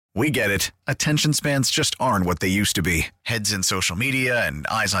We get it. Attention spans just aren't what they used to be. Heads in social media and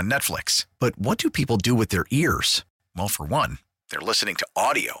eyes on Netflix. But what do people do with their ears? Well, for one, they're listening to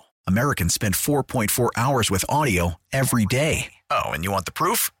audio. Americans spend 4.4 hours with audio every day. Oh, and you want the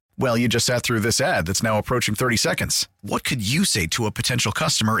proof? Well, you just sat through this ad that's now approaching 30 seconds. What could you say to a potential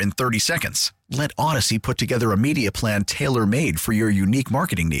customer in 30 seconds? Let Odyssey put together a media plan tailor-made for your unique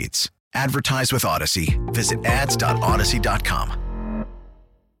marketing needs. Advertise with Odyssey. Visit ads.odyssey.com.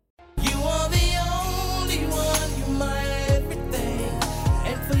 You are the only one, you're my everything,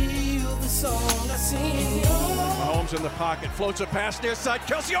 and for you the song I sing. Mahomes in the pocket, floats a pass near side,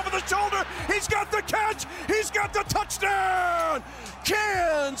 Kelce over the shoulder, he's got the catch, he's got the touchdown!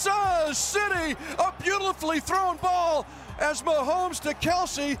 Kansas City, a beautifully thrown ball as Mahomes to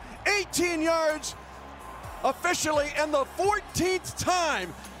Kelce, 18 yards officially, and the 14th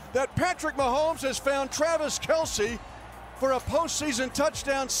time that Patrick Mahomes has found Travis Kelce for a postseason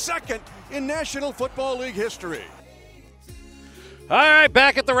touchdown, second in National Football League history. All right,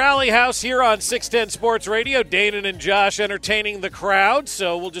 back at the Rally House here on 610 Sports Radio. Danon and Josh entertaining the crowd,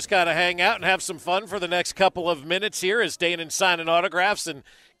 so we'll just kind of hang out and have some fun for the next couple of minutes here as Danon signing autographs and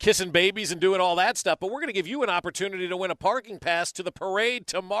kissing babies and doing all that stuff. But we're going to give you an opportunity to win a parking pass to the parade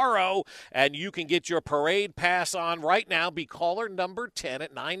tomorrow, and you can get your parade pass on right now. Be caller number 10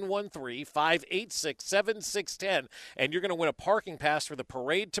 at 913-586-7610, and you're going to win a parking pass for the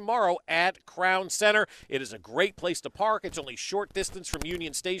parade tomorrow at Crown Center. It is a great place to park. It's only short distance from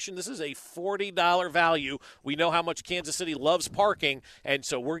Union Station. This is a $40 value. We know how much Kansas City loves parking, and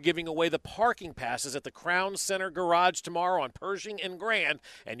so we're giving away the parking passes at the Crown Center Garage tomorrow on Pershing and Grand.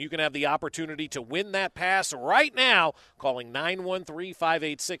 And you can have the opportunity to win that pass right now, calling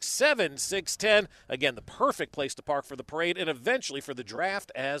 913-586-7610. Again, the perfect place to park for the parade and eventually for the draft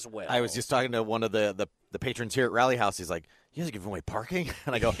as well. I was just talking to one of the patrons here at Rally House. He's like, "You guys are giving away parking?"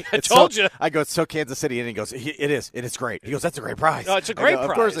 And I go, I told you. I go, "It's so Kansas City," and he goes, "It is. It is great." He goes, "That's a great prize." No, it's a great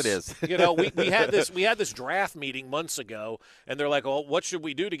prize. Of course it is. You know, we had this draft meeting months ago, and they're like, "Well, what should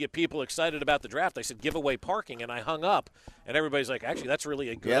we do to get people excited about the draft?" I said, "Give away parking," and I hung up. And everybody's like, "Actually, that's really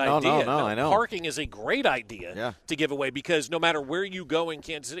a good idea." No, I know. Parking is a great idea to give away because no matter where you go in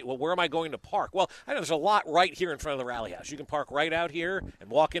Kansas City, well, where am I going to park? Well, I know there's a lot right here in front of the Rally House. You can park right out here and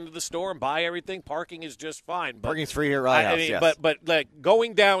walk into the store and buy everything. Parking is just fine. But parking's free here at Rally House, yes. But like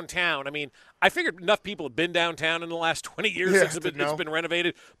going downtown, I mean, I figured enough people have been downtown in the last 20 years since it's been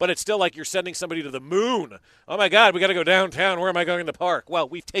renovated, but it's still like you're sending somebody to the moon. Oh, my God, we got to go downtown. Where am I going to park? Well,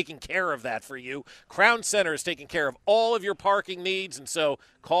 we've taken care of that for you. Crown Center is taking care of all of your parking needs, and so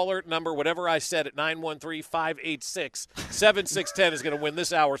caller number, whatever I said, at 913-586-7610 is going to win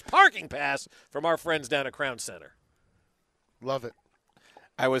this hour's parking pass from our friends down at Crown Center. Love it.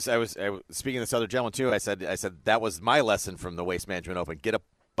 I was speaking to this other gentleman, too. I said that was my lesson from the Waste Management Open.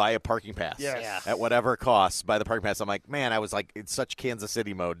 Buy a parking pass at whatever it costs. Buy the parking pass. I'm like, man, I was like in such Kansas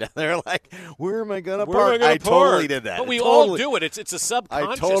City mode down there. Like, where am I going to park? I totally did that. But we all do it. It's a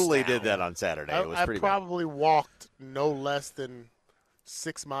subconscious. I totally did that on Saturday. It was pretty bad. I probably walked no less than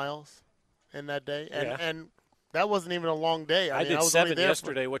 6 miles in that day, and that wasn't even a long day. I did 7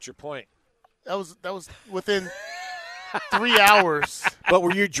 yesterday. What's your point? That was within 3 hours. But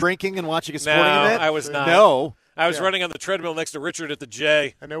were you drinking and watching a sporting event? No, I was not. No. I was running on the treadmill next to Richard at the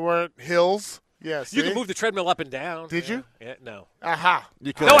J. And there were hills. Yes. You can move the treadmill up and down. Did you? Yeah, no. Aha.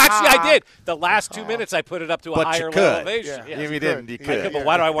 No, actually, I did. The last 2 minutes, I put it up to a higher level elevation. Yeah. If you didn't, you could. But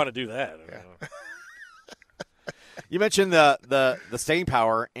why do I want to do that? You mentioned the staying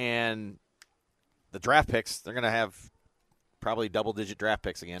power and the draft picks. They're going to have probably double-digit draft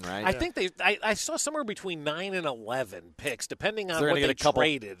picks again, right? I think I saw somewhere between 9 and 11 picks, depending on what they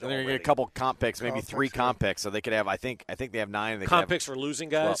traded. They're going to get a couple comp picks, maybe three comp picks, so they could have. I think they have 9. Comp picks for losing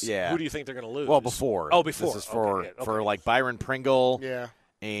guys. Well, yeah. Who do you think they're going to lose? Well, before. Oh, before. This is for like Byron Pringle. Yeah.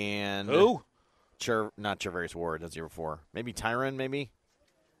 And who? Not Travarius Ward. That's year before. Maybe Tyron. Maybe.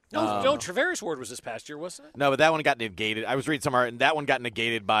 No. Travarius Ward was this past year, wasn't it? No, but that one got negated. I was reading somewhere, and that one got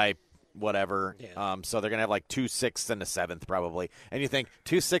negated by whatever. Yeah. So they're going to have like 2 6ths and a 7th probably. And you think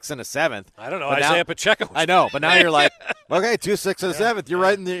 2 6ths and a 7th. I don't know. Isaiah Pacheco. I know, but now you're like, okay, 2 6 and a 7th. You're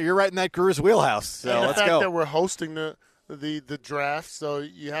right in that Cruz wheelhouse. So and let's the go. fact that we're hosting the draft, so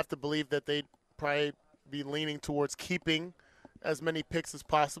you have to believe that they'd probably be leaning towards keeping as many picks as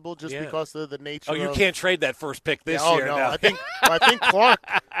possible, just because of the nature. Oh, you can't trade that first pick this year. No, no. I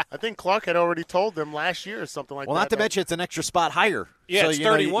think Clark had already told them last year or something like that. Well, not to mention it's an extra spot higher. Yeah, so, it's you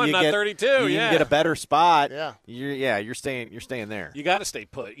know, 31, you not get, 32. You yeah. can get a better spot. Yeah. You're staying there. You got to stay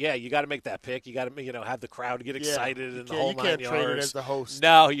put. Yeah, you got to make that pick. You got to, have the crowd get excited and the whole 9 yards. You can't trade it as the host.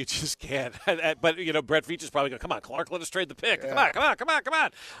 No, you just can't. But Brett Veach is probably going, come on, Clark, let us trade the pick. Yeah. Come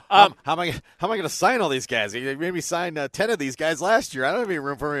on. How am I going to sign all these guys? You made me sign 10 of these guys last year. I don't have any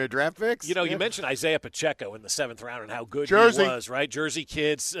room for any draft picks. You mentioned Isaiah Pacheco in the 7th round and how good Jersey. he was, right? Jersey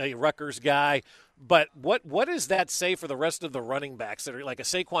kids, a Rutgers guy. But what does that say for the rest of the running backs that are like a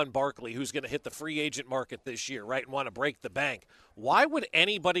Saquon Barkley who's going to hit the free agent market this year, right, and want to break the bank? Why would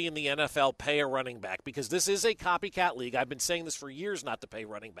anybody in the NFL pay a running back? Because this is a copycat league. I've been saying this for years not to pay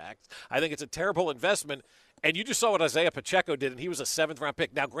running backs. I think it's a terrible investment. And you just saw what Isaiah Pacheco did, and he was a 7th-round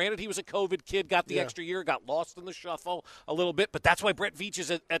pick. Now, granted, he was a COVID kid, got the extra year, got lost in the shuffle a little bit, but that's why Brett Veach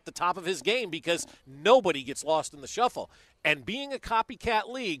is at the top of his game, because nobody gets lost in the shuffle. And being a copycat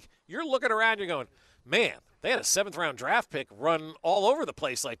league, you're looking around, you're going, man, they had a 7th-round draft pick run all over the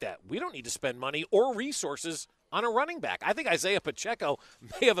place like that. We don't need to spend money or resources on a running back. I think Isaiah Pacheco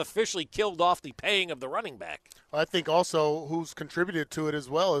may have officially killed off the paying of the running back. I think also who's contributed to it as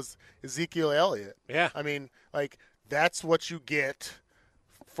well is Ezekiel Elliott. Yeah. I mean, that's what you get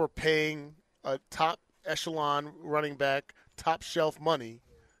for paying a top echelon running back, top shelf money.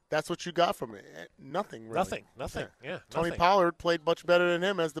 That's what you got from it. Nothing, really. Nothing. Yeah. Tony nothing. Pollard played much better than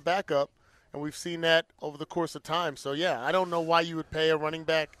him as the backup, and we've seen that over the course of time. So, yeah, I don't know why you would pay a running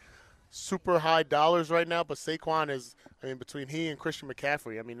back super high dollars right now, but Saquon is, between he and Christian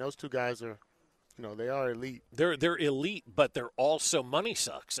McCaffrey, those two guys are, they are elite. They're elite, but they're also money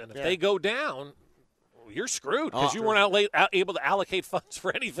sucks. And if they go down, you're screwed because you weren't able to allocate funds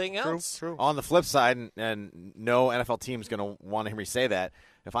for anything else. True. On the flip side, and no NFL team is going to want to hear me say that,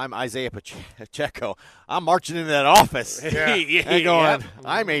 if I'm Isaiah Pacheco, I'm marching into that office and going,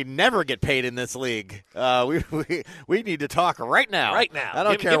 I may never get paid in this league. We need to talk right now. Right now. I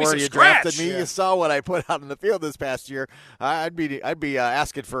don't care where you drafted me. You saw what I put out in the field this past year. I'd be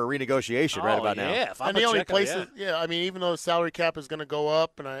asking for a renegotiation right about now. If I'm and the only Pacheco, places, even though the salary cap is going to go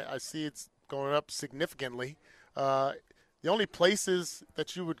up, and I see it's going up significantly, the only places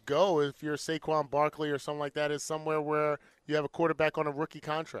that you would go if you're Saquon Barkley or something like that is somewhere where you have a quarterback on a rookie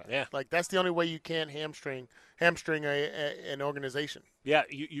contract. Yeah. That's the only way you can't hamstring an organization. Yeah,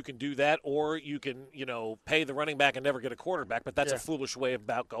 you can do that, or you can, pay the running back and never get a quarterback, but that's a foolish way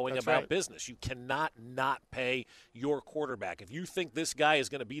about going about business. You cannot not pay your quarterback. If you think this guy is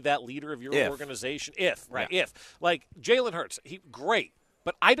going to be that leader of your organization, if. Like Jalen Hurts, great.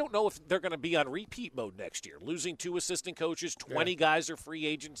 But I don't know if they're going to be on repeat mode next year. Losing 2 assistant coaches, 20 guys are free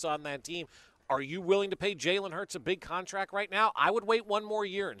agents on that team. Are you willing to pay Jalen Hurts a big contract right now? I would wait 1 more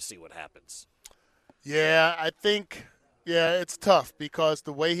year and see what happens. Yeah, I think, it's tough because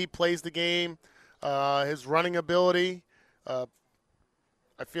the way he plays the game, his running ability, I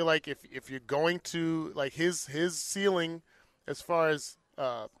feel like if you're going to, his ceiling as far as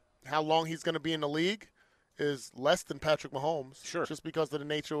how long he's going to be in the league, is less than Patrick Mahomes, just because of the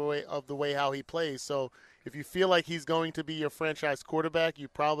nature of the way how he plays. So if you feel like he's going to be your franchise quarterback, you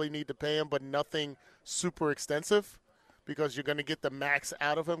probably need to pay him, but nothing super extensive because you're going to get the max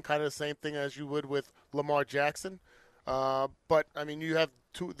out of him, kind of the same thing as you would with Lamar Jackson. But, you have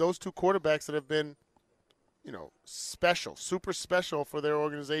those two quarterbacks that have been, special, super special for their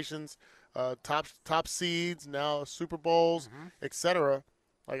organizations, top seeds, now Super Bowls, etc.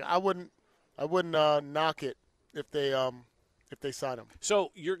 I wouldn't knock it if they sign him.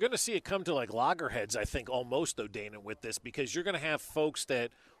 So you're going to see it come to loggerheads, I think, almost, though, Dana, with this, because you're going to have folks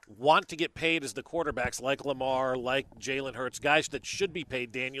that want to get paid as the quarterbacks, like Lamar, like Jalen Hurts, guys that should be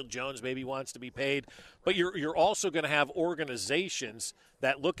paid. Daniel Jones maybe wants to be paid. But you're also going to have organizations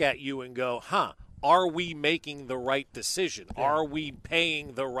that look at you and go, are we making the right decision? Yeah. Are we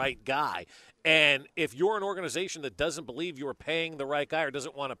paying the right guy? And if you're an organization that doesn't believe you're paying the right guy or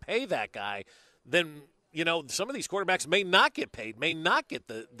doesn't want to pay that guy, then, some of these quarterbacks may not get paid, may not get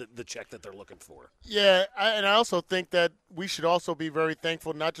the check that they're looking for. Yeah, and I also think that we should also be very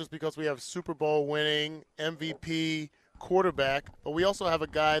thankful, not just because we have Super Bowl winning, MVP quarterback, but we also have a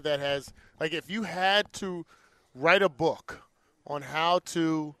guy that has, if you had to write a book on how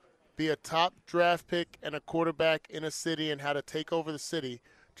to be a top draft pick and a quarterback in a city and how to take over the city,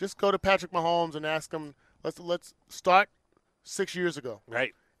 just go to Patrick Mahomes and ask him, let's start 6 years ago.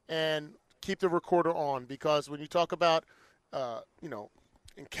 Right. And keep the recorder on, because when you talk about,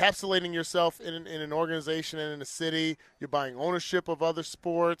 encapsulating yourself in an organization and in a city, you're buying ownership of other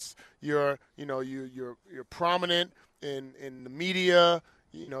sports, you're prominent in the media,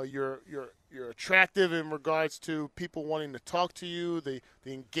 you're you're attractive in regards to people wanting to talk to you, the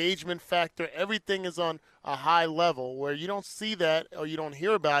engagement factor. Everything is on a high level where you don't see that or you don't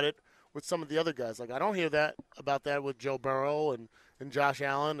hear about it with some of the other guys. Like, I don't hear about that with Joe Burrow and Josh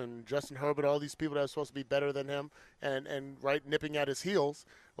Allen and Justin Herbert, all these people that are supposed to be better than him and right nipping at his heels.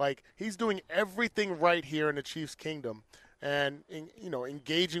 Like, he's doing everything right here in the Chiefs' kingdom and,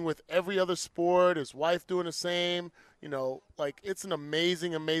 engaging with every other sport, his wife doing the same. Like, it's an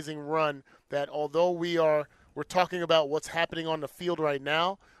amazing, amazing run that although we're talking about what's happening on the field right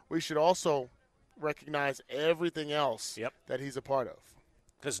now, we should also recognize everything else that he's a part of.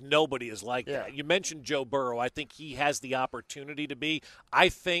 Because nobody is like that. You mentioned Joe Burrow. I think he has the opportunity to be. I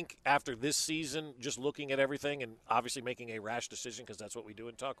think after this season, just looking at everything and obviously making a rash decision because that's what we do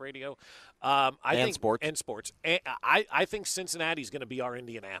in talk radio. I think sports. I think Cincinnati's going to be our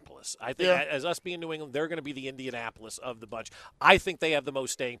Indianapolis. I think as us being New England, they're going to be the Indianapolis of the bunch. I think they have the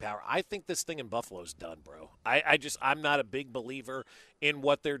most staying power. I think this thing in Buffalo's done, bro. I'm not a big believer in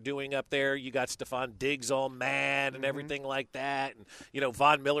what they're doing up there. You got Stephon Diggs all mad and everything like that. And,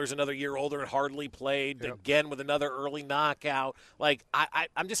 Von Miller's another year older and hardly played again with another early knockout. Like,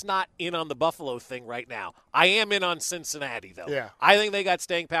 I'm just not in on the Buffalo thing right now. I am in on Cincinnati, though. Yeah. I think they got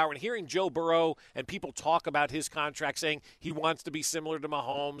staying power. And hearing Joe Burrow and people talk about his contract saying he wants to be similar to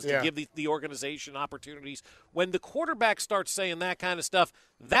Mahomes, to give the organization opportunities. When the quarterback starts saying that kind of stuff,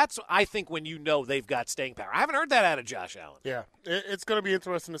 that's, I think, when they've got staying power. I haven't heard that out of Josh Allen. Yeah, it's going to be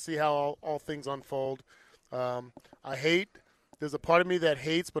interesting to see how all things unfold. There's a part of me that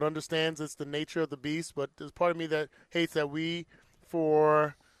hates but understands it's the nature of the beast, but there's part of me that hates that we,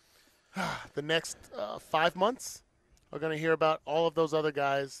 for the next 5 months, are going to hear about all of those other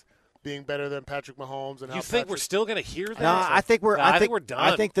guys being better than Patrick Mahomes. And you think we're still going to hear that? No, I think we're done.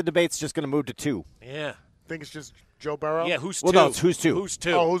 I think the debate's just going to move to 2. Yeah. Think it's just Joe Burrow? Yeah, who's 2? Well, no, it's who's 2. Who's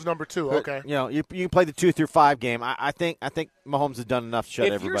 2? Oh, who's number 2? Okay. You can play the 2 through 5 game. I think Mahomes has done enough to shut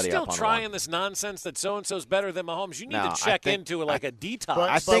everybody up. If you're still trying this nonsense that so-and-so's better than Mahomes, you need to check into a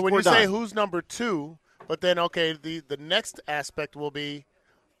detox. But when you say who's number 2, but then, okay, the next aspect will be,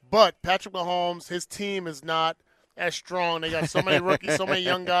 but Patrick Mahomes, his team is not as strong. They got so many rookies, so many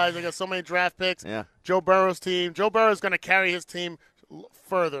young guys. They got so many draft picks. Yeah. Joe Burrow's team. Joe Burrow's going to carry his team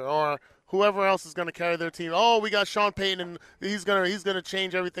further, or whoever else is going to carry their team. Oh, we got Sean Payton, and he's gonna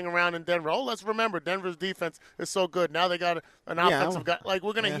change everything around in Denver. Oh, let's remember, Denver's defense is so good. Now they got an offensive guy. Like,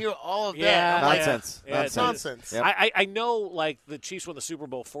 we're going to hear all of that. Nonsense. It's nonsense. Yep. I know, like, the Chiefs won the Super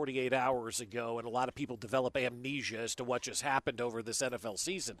Bowl 48 hours ago, and a lot of people develop amnesia as to what just happened over this NFL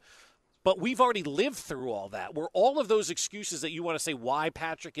season. But we've already lived through all that, where all of those excuses that you want to say why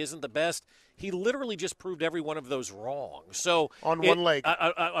Patrick isn't the best, he literally just proved every one of those wrong. So on one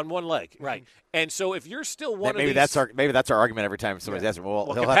leg, right? And so if you're still maybe that's our argument every time somebody's asking.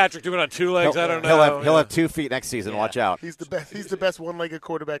 Well, can Patrick do it on 2 legs? I don't know. He'll have 2 feet next season. Watch out. He's the best. He's the best one-legged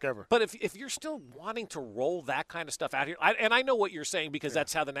quarterback ever. But if you're still wanting to roll that kind of stuff out here, and I know what you're saying because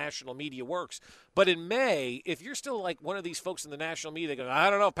that's how the national media works. But in May, if you're still like one of these folks in the national media going,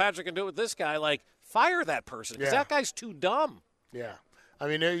 I don't know, Patrick can do it with this guy, like, fire that person because that guy's too dumb. Yeah, I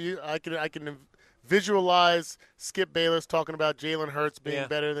mean, I can visualize Skip Bayless talking about Jalen Hurts being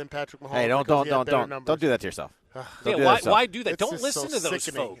better than Patrick Mahomes. Hey, don't do that to yourself. Why do that? Don't listen to those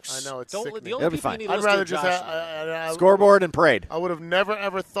sickening. folks. I know, it's sickening. sickening. The only people you need to I'd listen rather to just scoreboard and parade. I would have never,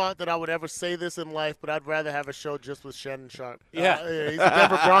 ever thought that I would ever say this in life, but I'd rather have a show just with Shannon Sharp. He's a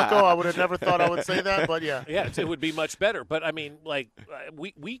Denver Bronco. I would have never thought I would say that, but yeah. Yeah, it would be much better. But, I mean, like,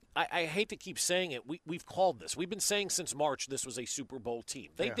 I hate to keep saying it. We've called this. We've been saying since March this was a Super Bowl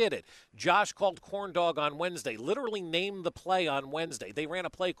team. They did it. Josh called corn dog on Wednesday, literally named the play on Wednesday. They ran a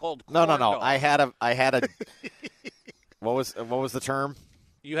play called corn dog. No. I had a What was the term?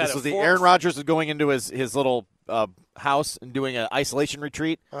 This was Aaron Rodgers was going into his little house and doing an isolation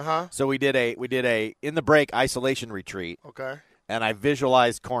retreat. So we did a in the break isolation retreat. Okay. And I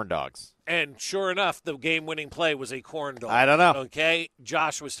visualized corn dogs. And sure enough, the game-winning play was a corn dog. I don't know. Okay,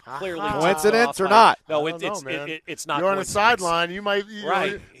 Josh was clearly coincidence or not? No, it's not. You're on the sideline. You might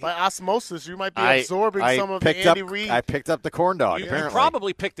by osmosis. You might be absorbing some of the Andy Reid. I picked up the corn dog. You apparently,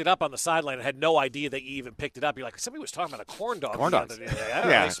 probably picked it up on the sideline and had no idea that you even picked it up. You're like, somebody was talking about a corn dog. Corn dogs.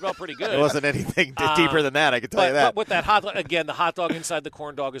 They smell pretty good. It wasn't anything deeper than that. I can tell you that. But with that hot dog, again, the hot dog inside the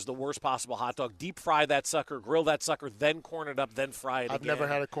corn dog is the worst possible hot dog. Deep fry that sucker, grill that sucker, then corn it up, then fry it. I've never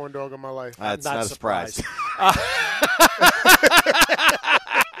had a corn dog in my life. That's not a surprise.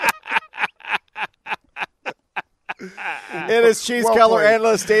 It is Chiefs color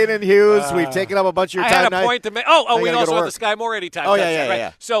analyst Dana Hughes. We've taken up a bunch of your time. I had a point to make. We also have the Sky Moore anytime. Oh,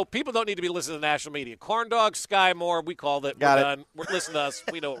 yeah. So people don't need to be listening to the national media. Corn Dog, Sky Moore, we called it. We're done. Listen to us.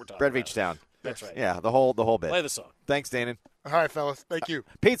 We know what we're talking Brett about. Beachtown. That's right. Yeah, the whole bit. Play the song. Thanks, Dana. All right, fellas. Thank you.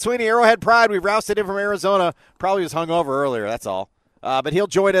 Pete Sweeney, Arrowhead Pride. We've rousted him from Arizona. Probably was hungover earlier, that's all. But he'll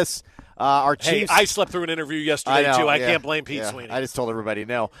join us. Our Chiefs. I slept through an interview yesterday, too. I can't blame Pete Sweeney. I just told everybody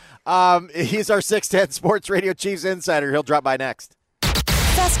no. He's our 610 Sports Radio Chiefs insider. He'll drop by next.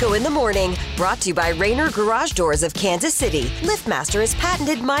 Fesco in the Morning, brought to you by Rainer Garage Doors of Kansas City. LiftMaster has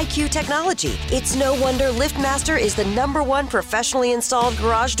patented MyQ technology. It's no wonder LiftMaster is the #1 professionally installed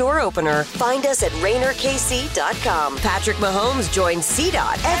garage door opener. Find us at RainerKC.com. Patrick Mahomes joins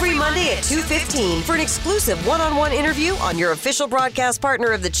CDOT every Monday at 2:15 for an exclusive one-on-one interview on your official broadcast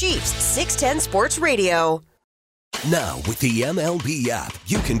partner of the Chiefs, 610 Sports Radio. Now, with the MLB app,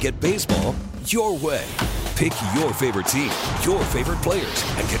 you can get baseball your way. Pick your favorite team, your favorite players,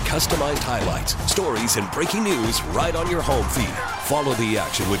 and get customized highlights, stories, and breaking news right on your home feed. Follow the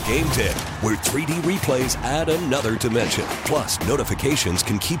action with Game 10, where 3D replays add another dimension. Plus, notifications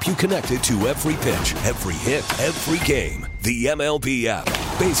can keep you connected to every pitch, every hit, every game. The MLB app.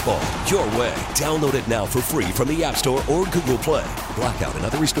 Baseball your way. Download it now for free from the App Store or Google Play. Blackout and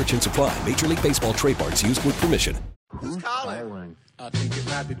other restrictions apply. Major League Baseball trademarks used with permission. Who's calling? I think it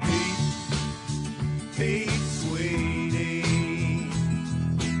might be Pete Sweeney,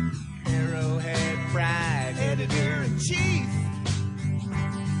 Arrowhead Pride, editor-in-chief.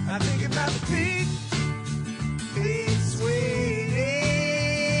 I think it might be Pete Sweeney,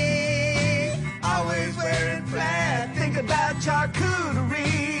 always wearing plaid. Think about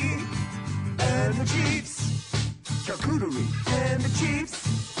charcuterie and the Chiefs. Charcuterie and the Chiefs.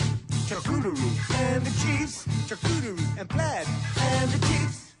 Charcuterie and the Chiefs. Charcuterie and plaid and the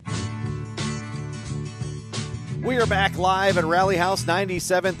Chiefs. We are back live at Rally House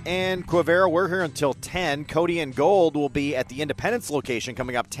 97th and Quivira. We're here until 10. Cody and Gold will be at the Independence location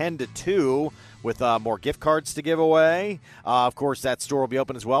coming up 10 to 2 with more gift cards to give away. Of course, that store will be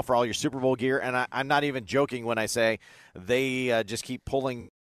open as well for all your Super Bowl gear. And I'm not even joking when I say they just keep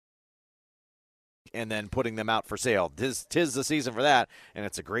pulling and then putting them out for sale. Tis the season for that, and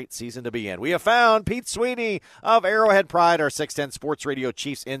it's a great season to be in. We have found Pete Sweeney of Arrowhead Pride, our 610 Sports Radio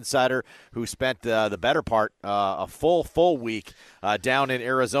Chiefs insider, who spent the better part, a full week down in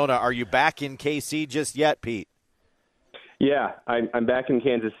Arizona. Are you back in KC just yet, Pete? Yeah, I'm back in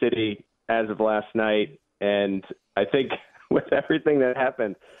Kansas City as of last night, and I think with everything that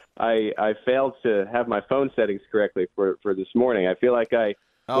happened, I failed to have my phone settings correctly for this morning. I feel like I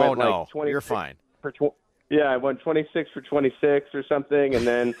went like 20. You're fine. I won 26 for 26 or something, and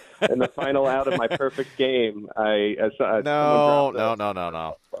then in the final out of my perfect game, I No.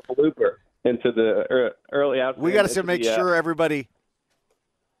 a blooper into the early out. We got to make sure everybody.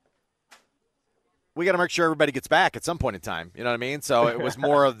 We got to make sure everybody gets back at some point in time. You know what I mean? So it was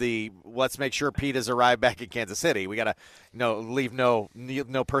more of the let's make sure Pete has arrived back in Kansas City. We got to, leave no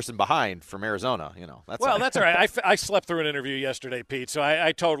person behind from Arizona. That's all right. I slept through an interview yesterday, Pete. So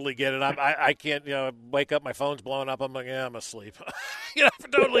I totally get it. I can't wake up, my phone's blowing up. I'm like, I'm asleep.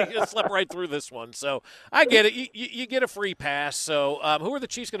 Totally slept right through this one. So I get it. You get a free pass. So who are the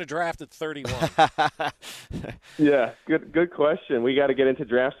Chiefs going to draft at 31? Yeah, good question. We got to get into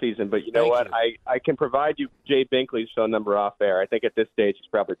draft season, but you know what? I can provide you Jay Binkley's phone number off air. I think at this stage he's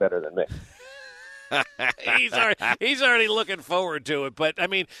probably better than me. He's already looking forward to it. But, I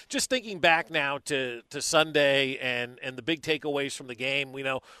mean, just thinking back now to Sunday and the big takeaways from the game,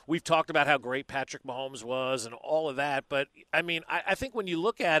 we've talked about how great Patrick Mahomes was and all of that. But, I mean, I think when you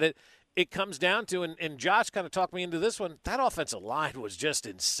look at it, it comes down to, and Josh kind of talked me into this one, that offensive line was just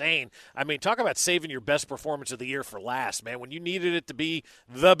insane. I mean, talk about saving your best performance of the year for last, man. When you needed it to be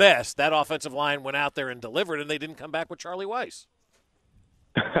the best, that offensive line went out there and delivered, and they didn't come back with Charlie Weiss.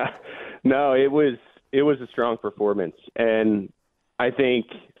 No, it was a strong performance. And I think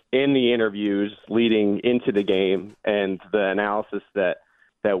in the interviews leading into the game and the analysis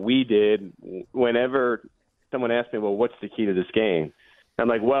that we did, whenever someone asked me, well, what's the key to this game? I'm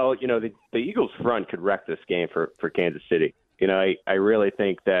like, well, the Eagles front could wreck this game for Kansas City. I really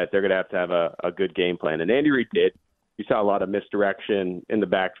think that they're going to have a good game plan. And Andy Reid did. You saw a lot of misdirection in the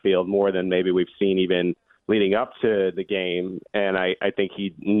backfield, more than maybe we've seen even leading up to the game. And I think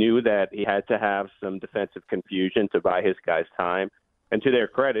he knew that he had to have some defensive confusion to buy his guys time. And to their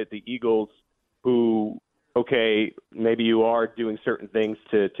credit, the Eagles, who, okay, maybe you are doing certain things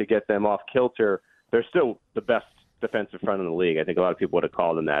to get them off kilter, they're still the best defensive front in the league. I think a lot of people would have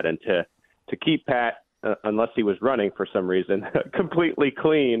called him that. And to keep Pat, unless he was running for some reason, completely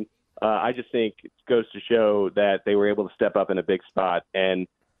clean I just think it goes to show that they were able to step up in a big spot. And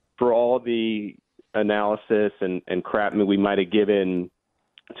for all the analysis and crap we might have given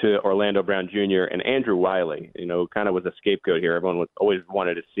to Orlando Brown Jr. and Andrew Wiley, kind of was a scapegoat here. Everyone always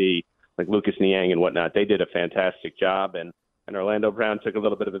wanted to see like Lucas Niang and whatnot. They did a fantastic job, and Orlando Brown took a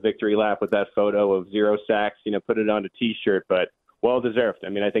little bit of a victory lap with that photo of 0 sacks, put it on a T-shirt, but well-deserved. I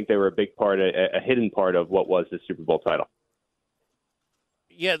mean, I think they were a big part, a hidden part of what was the Super Bowl title.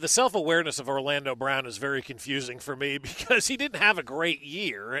 Yeah, the self-awareness of Orlando Brown is very confusing for me because he didn't have a great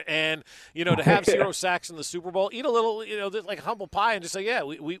year. And, to have 0 sacks in the Super Bowl, eat a little, like humble pie and just say, yeah,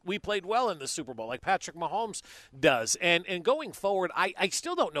 we played well in the Super Bowl like Patrick Mahomes does. And going forward, I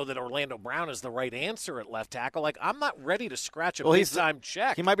still don't know that Orlando Brown is the right answer at left tackle. Like, I'm not ready to scratch a big-time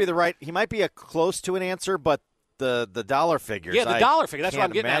check. He might be he might be close to an answer, but the dollar figures. Yeah, the dollar figure. That's what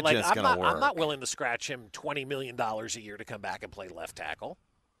I'm getting at. Like, I'm not willing to scratch him $20 million a year to come back and play left tackle.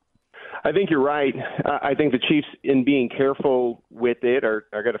 I think you're right. I think the Chiefs, in being careful with it, are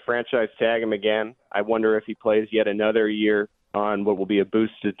going to franchise tag him again. I wonder if he plays yet another year on what will be a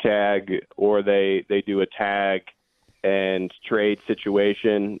boosted tag, or they do a tag and trade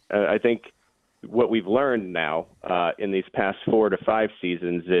situation. I think what we've learned now in these past 4 to 5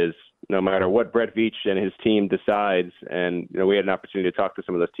 seasons is no matter what Brett Veach and his team decides, and we had an opportunity to talk to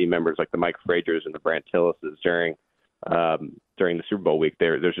some of those team members like the Mike Fragers and the Brant Tillises during the Super Bowl week.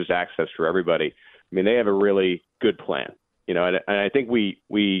 There's just access for everybody. I mean, they have a really good plan, and I think we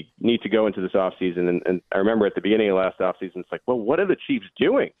need to go into this offseason. And I remember at the beginning of last offseason, it's like, well, what are the Chiefs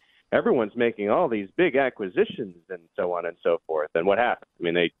doing? Everyone's making all these big acquisitions and so on and so forth. And what happened? I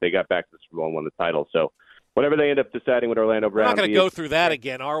mean, they got back to the Super Bowl and won the title. So whatever they end up deciding with Orlando Brown. We're not going to go through that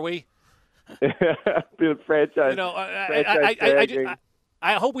again, are we? The franchise.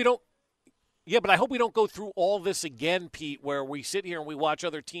 I hope we don't. Yeah, but I hope we don't go through all this again, Pete, where we sit here and we watch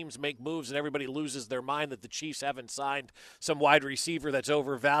other teams make moves and everybody loses their mind that the Chiefs haven't signed some wide receiver that's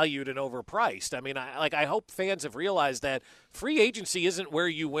overvalued and overpriced. I mean, I hope fans have realized that free agency isn't where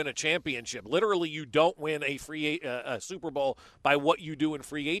you win a championship. Literally, you don't win a Super Bowl by what you do in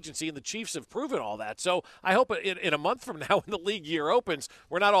free agency, and the Chiefs have proven all that. So I hope in a month from now when the league year opens,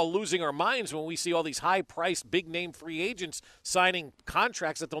 we're not all losing our minds when we see all these high-priced, big-name free agents signing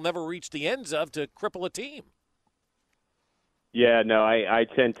contracts that they'll never reach the ends of to cripple a team. Yeah, no, I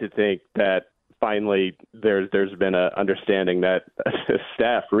tend to think that finally there's been an understanding that the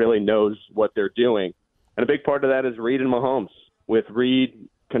staff really knows what they're doing. And a big part of that is Reed and Mahomes, with Reed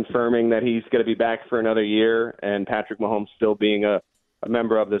confirming that he's going to be back for another year and Patrick Mahomes still being a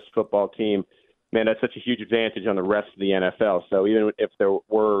member of this football team. Man, that's such a huge advantage on the rest of the NFL. So even if there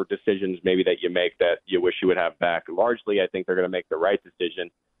were decisions maybe that you make that you wish you would have back, largely I think they're going to make the right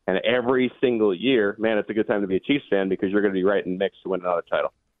decision. And every single year, man, it's a good time to be a Chiefs fan because you're going to be right in the mix to win another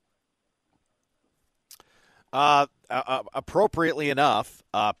title. Appropriately enough,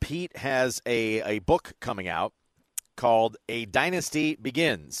 Pete has a book coming out called A Dynasty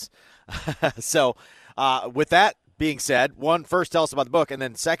Begins. So with that being said, first tell us about the book, and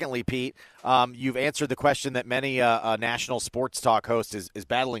then secondly, Pete, you've answered the question that many national sports talk host is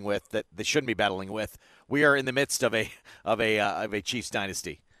battling with, that they shouldn't be battling with. We are in the midst of a Chiefs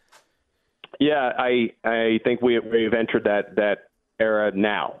dynasty. Yeah, I think we've entered that era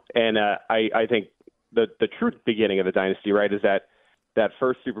now, and I think the true beginning of the dynasty, right, is that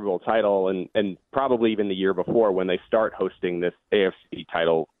first Super Bowl title, and probably even the year before when they start hosting this AFC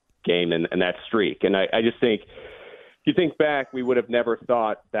title game and that streak. And I just think, if you think back, we would have never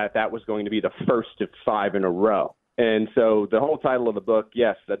thought that was going to be the first of 5 in a row. And so the whole title of the book,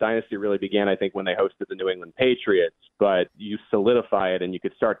 yes, the dynasty really began, I think, when they hosted the New England Patriots, but you solidify it and you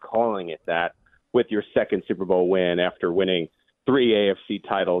could start calling it that with your second Super Bowl win after winning 3 AFC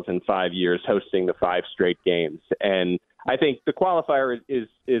titles in 5 years, hosting the 5 straight games. And I think the qualifier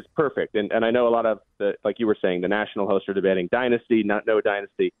is perfect. And I know a lot of like you were saying, the national hosts are debating dynasty, not no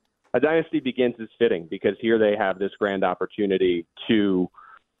dynasty. A dynasty begins is fitting because here they have this grand opportunity to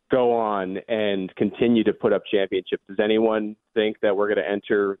go on and continue to put up championships. Does anyone think that we're going to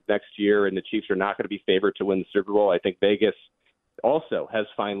enter next year and the Chiefs are not going to be favored to win the Super Bowl? I think Vegas also has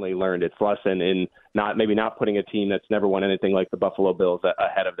finally learned its lesson in not putting a team that's never won anything like the Buffalo Bills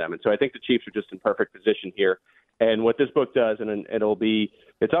ahead of them. And so I think the Chiefs are just in perfect position here. And what this book does, and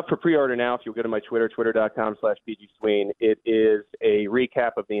it's up for pre-order now if you go to my Twitter, twitter.com/PGSween. It is a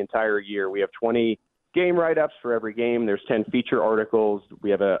recap of the entire year. We have 20 game write-ups for every game. There's 10 feature articles. We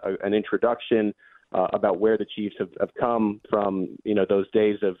have an introduction about where the Chiefs have come from, those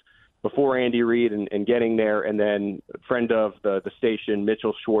days of before Andy Reid and getting there. And then a friend of the station,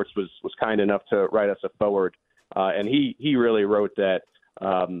 Mitchell Schwartz, was kind enough to write us a forward. And he really wrote that,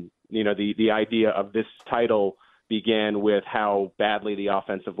 the idea of this title began with how badly the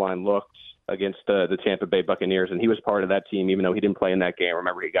offensive line looked against the Tampa Bay Buccaneers, and he was part of that team, even though he didn't play in that game.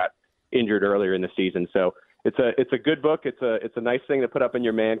 Remember, he got injured earlier in the season. So it's a good book. It's a nice thing to put up in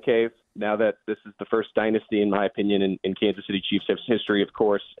your man cave. Now that this is the first dynasty, in my opinion, in Kansas City Chiefs history, of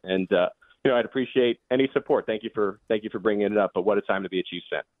course. And I'd appreciate any support. Thank you for bringing it up. But what a time to be a Chiefs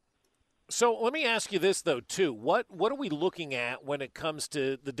fan. So let me ask you this, though, too. What are we looking at when it comes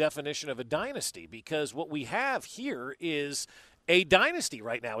to the definition of a dynasty? Because what we have here is a dynasty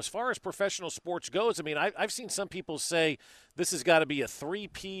right now as far as professional sports goes. I mean, I've seen some people say this has got to be a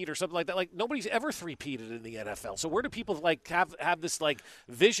three-peat or something like that. Like, nobody's ever three-peated in the NFL. So where do people have this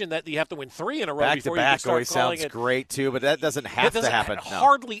vision that you have to win 3 in a row back before to you can back start always calling sounds it? great too, but that doesn't have to happen.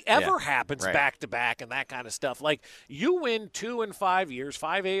 Hardly ever happens right. back to back and that kind of stuff. Like, you win 2 in 5 years,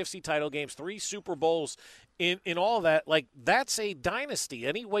 5 AFC title games, 3 Super Bowls. In all that, like, that's a dynasty.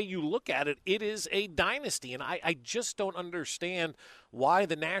 Any way you look at it, it is a dynasty. And I just don't understand why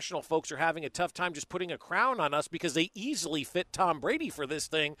the national folks are having a tough time just putting a crown on us, because they easily fit Tom Brady for this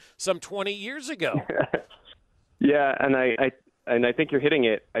thing some 20 years ago. Yeah, and I think you're hitting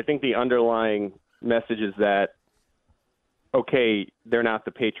it. I think the underlying message is that, okay, they're not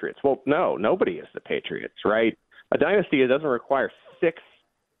the Patriots. Well, no, nobody is the Patriots, right? A dynasty, it doesn't require 6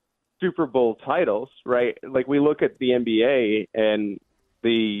 Super Bowl titles, right? Like, we look at the NBA and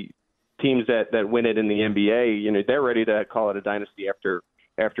the teams that win it in the NBA, they're ready to call it a dynasty after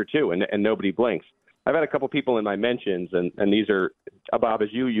 2, and nobody blinks. I've had a couple people in my mentions, and these are, Bob, as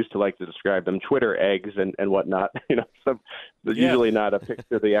you used to like to describe them, Twitter eggs and whatnot. Usually not a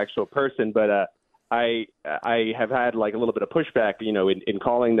picture of the actual person, but I have had like a little bit of pushback, in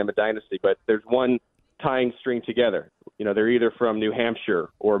calling them a dynasty. But there's one tying string together. They're either from New Hampshire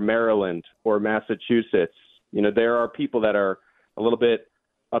or Maryland or Massachusetts. There are people that are a little bit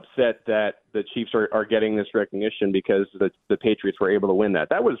upset that the Chiefs are getting this recognition because the Patriots were able to win that.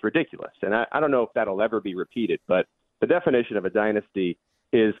 That was ridiculous. And I don't know if that'll ever be repeated, but the definition of a dynasty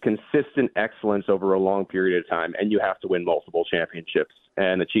is consistent excellence over a long period of time, and you have to win multiple championships.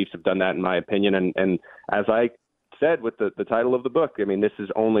 And the Chiefs have done that, in my opinion. And as I said with the title of the book, I mean, this is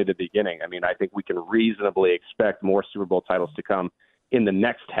only the beginning. I mean, I think we can reasonably expect more Super Bowl titles to come in the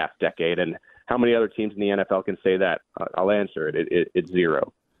next half decade. And how many other teams in the NFL can say that? I'll answer it. It's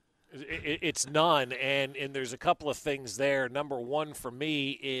 0. It's none, and there's a couple of things there. Number one for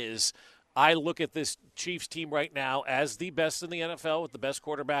me is I look at this Chiefs team right now as the best in the NFL with the best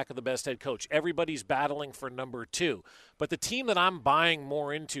quarterback and the best head coach. Everybody's battling for number 2. But the team that I'm buying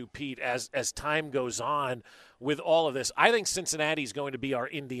more into, Pete, as time goes on with all of this, I think Cincinnati is going to be our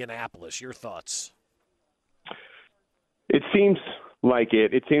Indianapolis. Your thoughts? It seems like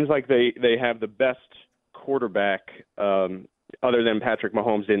it. It seems like they have the best quarterback other than Patrick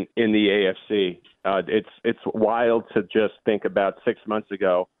Mahomes in the AFC. It's wild to just think about 6 months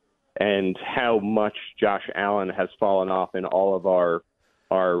ago and how much Josh Allen has fallen off in all of our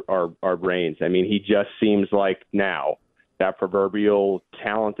brains. I mean, he just seems like now that proverbial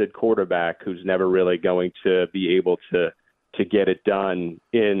talented quarterback who's never really going to be able to get it done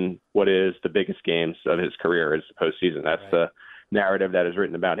in what is the biggest games of his career as postseason. That's right. The narrative that is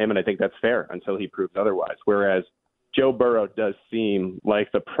written about him, and I think that's fair until he proves otherwise. Whereas Joe Burrow does seem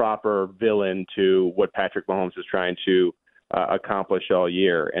like the proper villain to what Patrick Mahomes is trying to accomplish all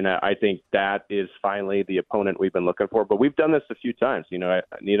year. And I think that is finally the opponent we've been looking for. But we've done this a few times. Need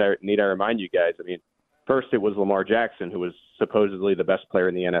I remind you guys, I mean, first it was Lamar Jackson, who was supposedly the best player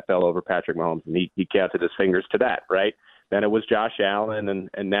in the NFL over Patrick Mahomes, and he counted his fingers to that, right? Then it was Josh Allen,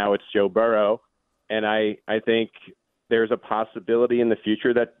 and now it's Joe Burrow. And I think there's a possibility in the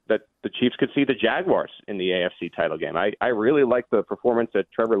future that the Chiefs could see the Jaguars in the AFC title game. I really like the performance that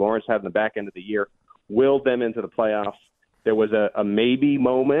Trevor Lawrence had in the back end of the year, willed them into the playoffs. There was a maybe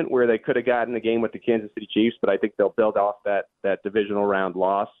moment where they could have gotten the game with the Kansas City Chiefs, but I think they'll build off that divisional round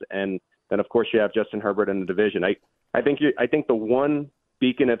loss. And then, of course, you have Justin Herbert in the division. I think the one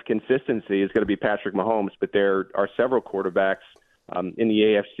beacon of consistency is going to be Patrick Mahomes, but there are several quarterbacks in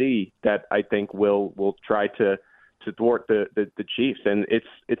the AFC that I think will try to thwart the Chiefs. And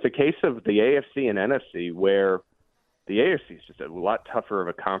it's a case of the AFC and NFC where the AFC is just a lot tougher of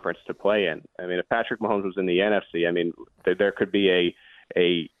a conference to play in. I mean, if Patrick Mahomes was in the NFC, I mean, there could be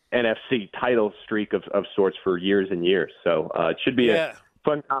a NFC title streak of sorts for years and years. So it should be a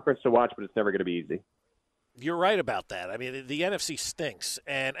fun conference to watch, but it's never going to be easy. You're right about that. I mean, the NFC stinks.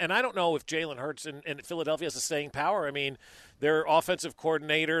 And I don't know if Jalen Hurts in Philadelphia has the staying power. I mean, Their offensive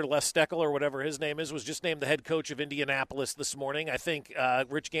coordinator, Les Steckel, or whatever his name is, was just named the head coach of Indianapolis this morning. I think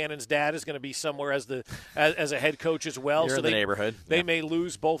Rich Gannon's dad is going to be somewhere as a head coach as well. You're in the neighborhood. They may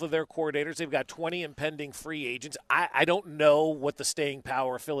lose both of their coordinators. They've got 20 impending free agents. I don't know what the staying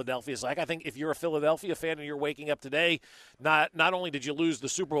power of Philadelphia is like. I think if you're a Philadelphia fan and you're waking up today, not only did you lose the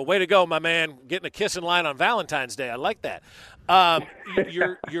Super Bowl, way to go, my man, getting a kiss in line on Valentine's Day. I like that.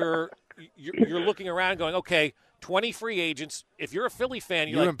 You're looking around going, okay, 20 free agents. If you're a Philly fan,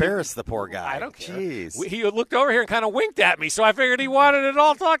 you embarrassed the poor guy. I don't care. Jeez. He looked over here and kind of winked at me, so I figured he wanted it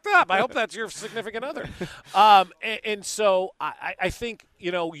all talked up. I hope that's your significant other. And so I think,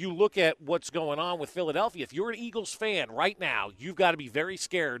 you look at what's going on with Philadelphia. If you're an Eagles fan right now, you've got to be very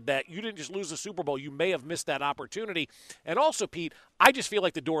scared that you didn't just lose the Super Bowl. You may have missed that opportunity. And also, Pete, I just feel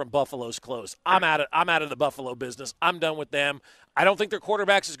like the door in Buffalo's closed. I'm out of the Buffalo business. I'm done with them. I don't think their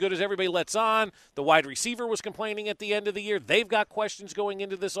quarterback's as good as everybody lets on. The wide receiver was complaining at the end of the year. They've got questions going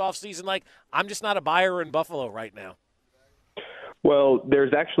into this offseason. Like, I'm just not a buyer in Buffalo right now. Well,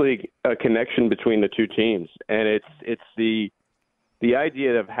 there's actually a connection between the two teams, and it's the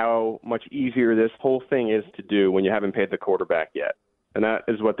idea of how much easier this whole thing is to do when you haven't paid the quarterback yet. And that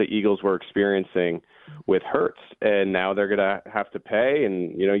is what the Eagles were experiencing with Hurts. And now they're going to have to pay,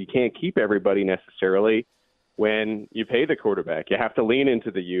 and, you can't keep everybody necessarily when you pay the quarterback. You have to lean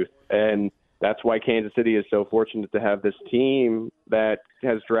into the youth, and that's why Kansas City is so fortunate to have this team that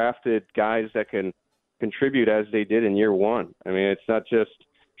has drafted guys that can contribute as they did in year one. I mean, it's not just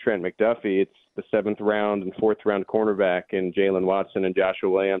Trent McDuffie. It's the 7th round and 4th round cornerback and Jalen Watson and Joshua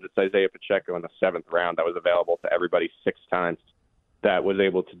Williams. It's Isaiah Pacheco in the 7th round that was available to everybody 6 times that was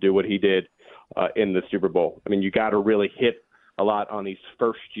able to do what he did in the Super Bowl. I mean, you got to really hit a lot on these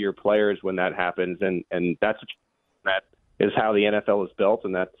first-year players when that happens, and that is how the NFL is built,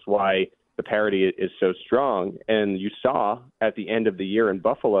 and that's why the parity is so strong. And you saw at the end of the year in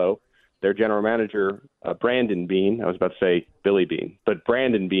Buffalo, their general manager, Brandon Beane, I was about to say Billy Beane, but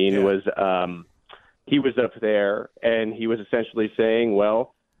Brandon Beane was he was up there, and he was essentially saying,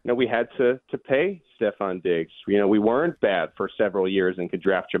 well, we had to pay Stephon Diggs. We weren't bad for several years and could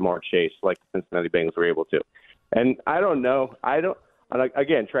draft Jamar Chase like the Cincinnati Bengals were able to. And I don't know.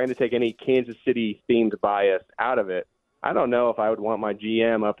 Again, trying to take any Kansas City-themed bias out of it, I don't know if I would want my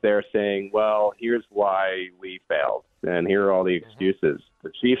GM up there saying, well, here's why we failed, and here are all the excuses.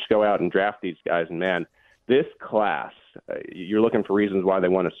 The Chiefs go out and draft these guys, and, man, this class, you're looking for reasons why they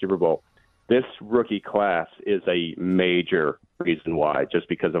won a Super Bowl. This rookie class is a major reason why, just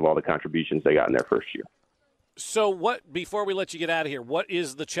because of all the contributions they got in their first year. So before we let you get out of here, what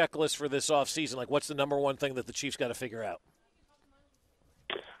is the checklist for this offseason? Like, what's the number one thing that the Chiefs got to figure out?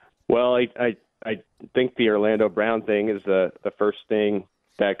 Well, I think the Orlando Brown thing is the first thing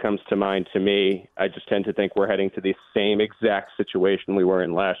that comes to mind to me. I just tend to think we're heading to the same exact situation we were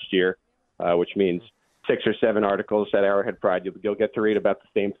in last year, which means 6 or 7 articles at Arrowhead Pride. You'll get to read about the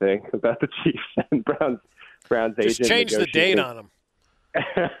same thing about the Chiefs and Browns agent. Just change the date on them.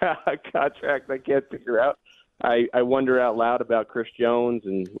 A contract I can't figure out. I wonder out loud about Chris Jones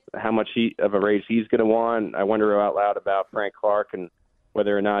and how much of a raise he's going to want. I wonder out loud about Frank Clark and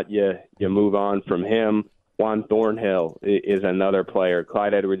whether or not you move on from him. Juan Thornhill is another player.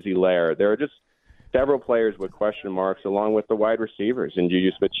 Clyde Edwards-Helaire. There are just several players with question marks along with the wide receivers in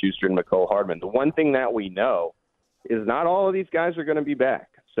Juju Smith-Schuster and Mecole Hardman. The one thing that we know is not all of these guys are going to be back.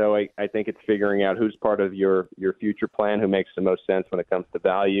 So I think it's figuring out who's part of your future plan, who makes the most sense when it comes to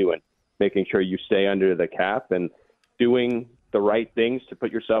value, and making sure you stay under the cap and doing the right things to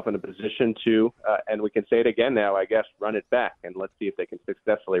put yourself in a position to, and we can say it again now, I guess, run it back. And let's see if they can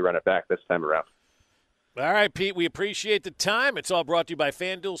successfully run it back this time around. All right, Pete, we appreciate the time. It's all brought to you by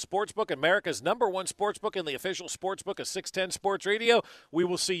FanDuel Sportsbook, America's #1 sportsbook and the official sportsbook of 610 Sports Radio. We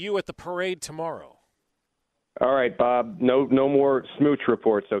will see you at the parade tomorrow. All right, Bob. No more smooch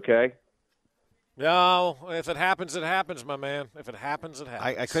reports, okay? No, if it happens, it happens, my man. If it happens, it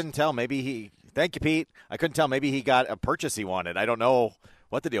happens. I couldn't tell. Maybe thank you, Pete. I couldn't tell. Maybe he got a purchase he wanted. I don't know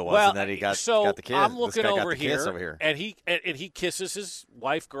what the deal was, and then he got the kid. I'm looking over here, and he kisses his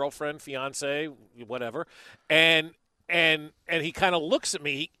wife, girlfriend, fiance, whatever, and he kind of looks at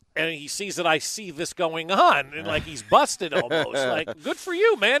me. And he sees that I see this going on, and like he's busted almost. Like, good for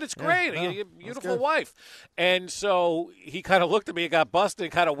you, man. It's great. You have a beautiful wife. And so he kind of looked at me and got busted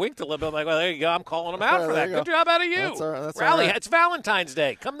and kind of winked a little bit. I'm like, well, there you go. I'm calling him out for that. Good job out of you. That's Rally. all right. It's Valentine's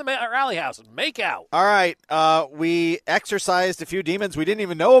Day. Come to Rally House and make out. All right. We exercised a few demons we didn't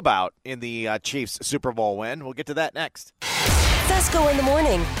even know about in the Chiefs Super Bowl win. We'll get to that next. Fesco in the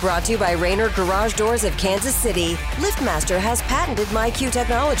Morning, brought to you by Rainer Garage Doors of Kansas City. LiftMaster has patented MyQ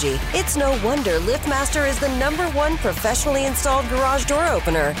technology. It's no wonder LiftMaster is the #1 professionally installed garage door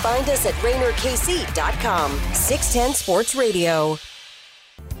opener. Find us at RainerKC.com. 610 Sports Radio.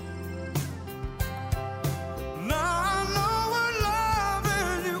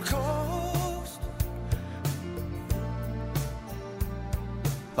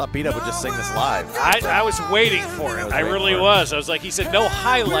 Thought B-Dub would just sing this live. I was waiting for it. I really was. I was like, he said no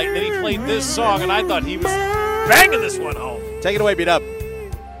highlight, and then he played this song, and I thought he was banging this one home. Take it away, B-Dub.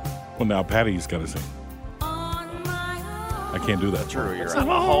 Well, now Patty's got to sing. I can't do that. True, you're I'm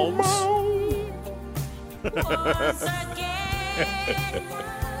a Holmes.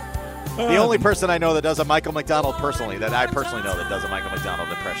 The only person I know that does a Michael McDonald personally, that I personally know that does a Michael McDonald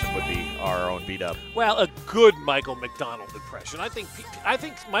impression would be our own B-Dub. Well, a good Michael McDonald impression. I think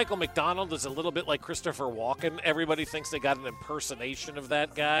Michael McDonald is a little bit like Christopher Walken. Everybody thinks they got an impersonation of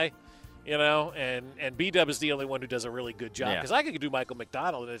that guy, you know, and B-Dub is the only one who does a really good job. Because I could do Michael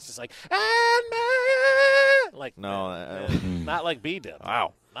McDonald, and it's just like, not like B-Dub.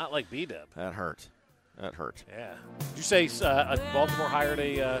 Wow. Not like B-Dub. That hurt. That hurt. Yeah. Did you say Baltimore hired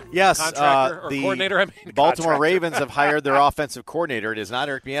a contractor or coordinator? I mean, Baltimore contractor. Ravens have hired their offensive coordinator. It is not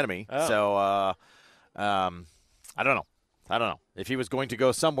Eric Bieniemy. Oh. So, I don't know. If he was going to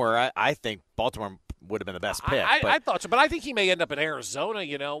go somewhere, I think Baltimore would have been the best pick. I thought so, but I think he may end up in Arizona.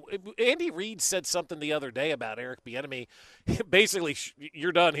 You know, Andy Reid said something the other day about Eric Bieniemy. Basically,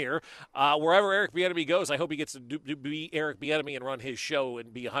 you're done here. Wherever Eric Bieniemy goes, I hope he gets to be Eric Bieniemy and run his show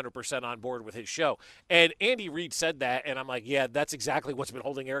and be 100% on board with his show. And Andy Reid said that, and I'm like, yeah, that's exactly what's been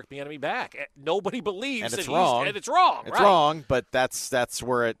holding Eric Bieniemy back. Nobody believes and it's that wrong. And it's wrong. It's wrong, but that's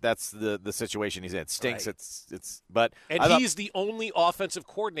the situation he's in. It stinks. Right. He's the only offensive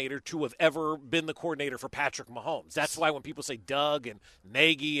coordinator to have ever been the coordinator for Patrick Mahomes. That's why when people say Doug and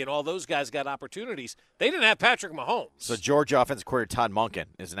Nagy and all those guys got opportunities, they didn't have Patrick Mahomes. So Georgia offensive coordinator Todd Monken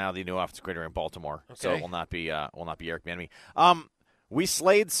is now the new offensive coordinator in Baltimore. Okay. So it will not be Eric Bieniemy. We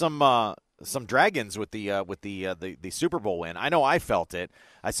slayed some dragons with the Super Bowl win. I know I felt it.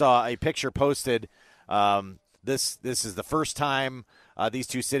 I saw a picture posted. This is the first time these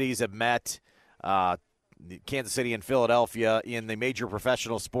two cities have met. Kansas City and Philadelphia in the major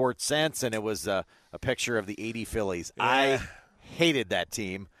professional sports sense, and it was a picture of the 80 Phillies. Yeah. I hated that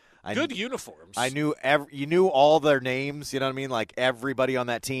team. Good uniforms. I knew you knew all their names. You know what I mean? Like everybody on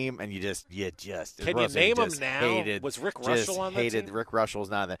that team, and you just. Can you name them now? Was Rick Russell on that team? Rick Russell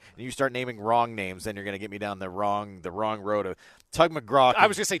was not on that. And you start naming wrong names, then you're going to get me down the wrong road of Tug McGraw. I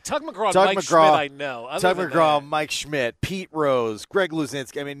was going to say Tug McGraw, Mike Schmidt. I know. Tug McGraw, Mike Schmidt, Pete Rose, Greg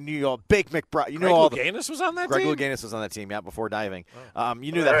Luzinski. I mean, New York, Bake McBride. Greg Louganis was on that team. Greg Louganis was on that team. Yeah, before diving.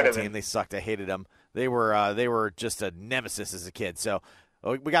 You knew that whole team. They sucked. I hated them. They were just a nemesis as a kid. So.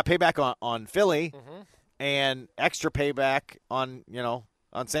 We got payback on Philly, and extra payback on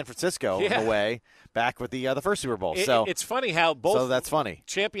San Francisco in a way back with the first Super Bowl. It's funny how both that's funny.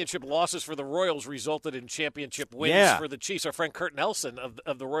 championship losses for the Royals resulted in championship wins for the Chiefs. Our friend Kurt Nelson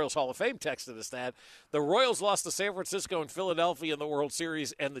of the Royals Hall of Fame texted us that the Royals lost to San Francisco and Philadelphia in the World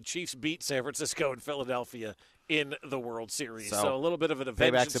Series, and the Chiefs beat San Francisco and Philadelphia in the World Series. So a little bit of an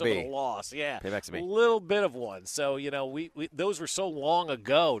vengeance of a loss. Yeah. Payback's a B. A little bit of one. So, we those were so long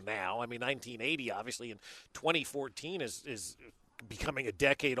ago now. I mean, 1980, obviously, and 2014 is becoming a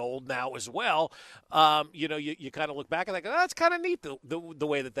decade old now as well. You kind of look back and think, that's kind of neat, the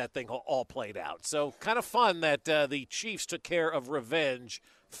way that thing all played out. So kind of fun that the Chiefs took care of revenge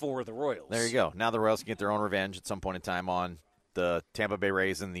for the Royals. There you go. Now the Royals can get their own revenge at some point in time on the Tampa Bay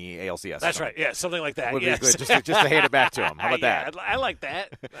Rays and the ALCS. That's right. Yeah, something like that. Yes. Just to hand it back to them. How about that? I like that.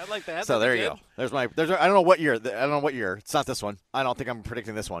 So there you go. There's I don't know what year. It's not this one. I don't think I'm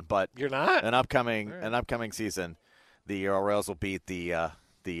predicting this one, but you're not. An upcoming season, the Royals will beat the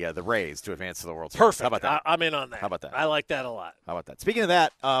Rays to advance to the World Series. Perfect. How about that? I'm in on that. How about that? I like that a lot. How about that? Speaking of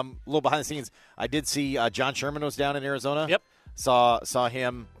that, a little behind the scenes, I did see John Sherman was down in Arizona. Yep. Saw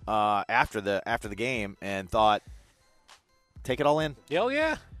him after the game and thought, take it all in. Oh,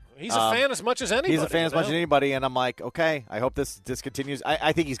 yeah. He's a fan as much as anybody. He's a fan as much as anybody, and I'm like, okay, I hope this continues.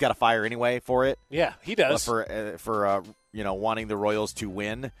 I think he's got a fire anyway for it. Yeah, he does. For wanting the Royals to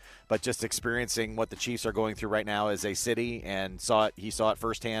win, but just experiencing what the Chiefs are going through right now as a city, and he saw it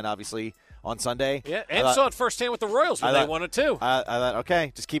firsthand, obviously, on Sunday. Yeah, and saw it firsthand with the Royals when they won it too. I thought,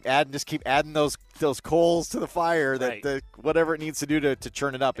 okay, just keep adding those coals to the fire. That whatever it needs to do to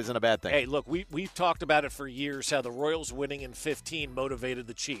churn it up isn't a bad thing. Hey, look, we've talked about it for years how the Royals winning in 15 motivated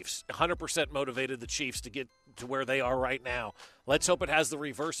the Chiefs. 100% motivated the Chiefs to get to where they are right now. Let's hope it has the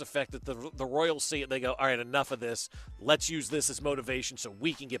reverse effect that the Royals see it. They go, all right, enough of this. Let's use this as motivation so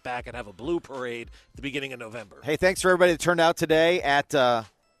we can get back and have a blue parade at the beginning of November. Hey, thanks for everybody that turned out today at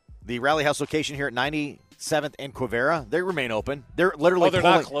the Rally House location here at 97th and Quivira. They remain open. They're literally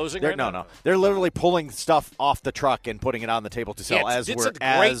not closing right now? No. They're literally pulling stuff off the truck and putting it on the table to sell. It's a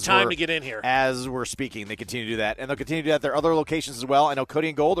great time to get in here. As we're speaking, they continue to do that. And they'll continue to do that at their other locations as well. I know Cody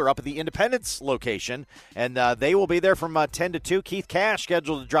and Gold are up at the Independence location, and they will be there from 10 to 2. Keith Cash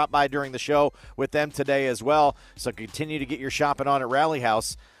scheduled to drop by during the show with them today as well. So continue to get your shopping on at Rally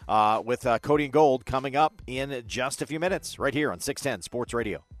House with Cody and Gold coming up in just a few minutes right here on 610 Sports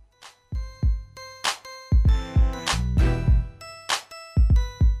Radio.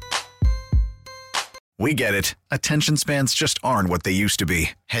 We get it. Attention spans just aren't what they used to be.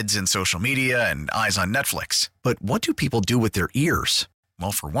 Heads in social media and eyes on Netflix. But what do people do with their ears?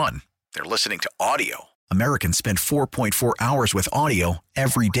 Well, for one, they're listening to audio. Americans spend 4.4 hours with audio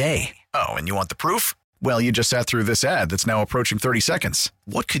every day. Oh, and you want the proof? Well, you just sat through this ad that's now approaching 30 seconds.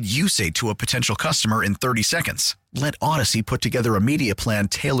 What could you say to a potential customer in 30 seconds? Let Odyssey put together a media plan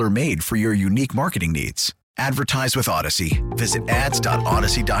tailor-made for your unique marketing needs. Advertise with Odyssey. Visit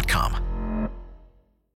ads.odyssey.com.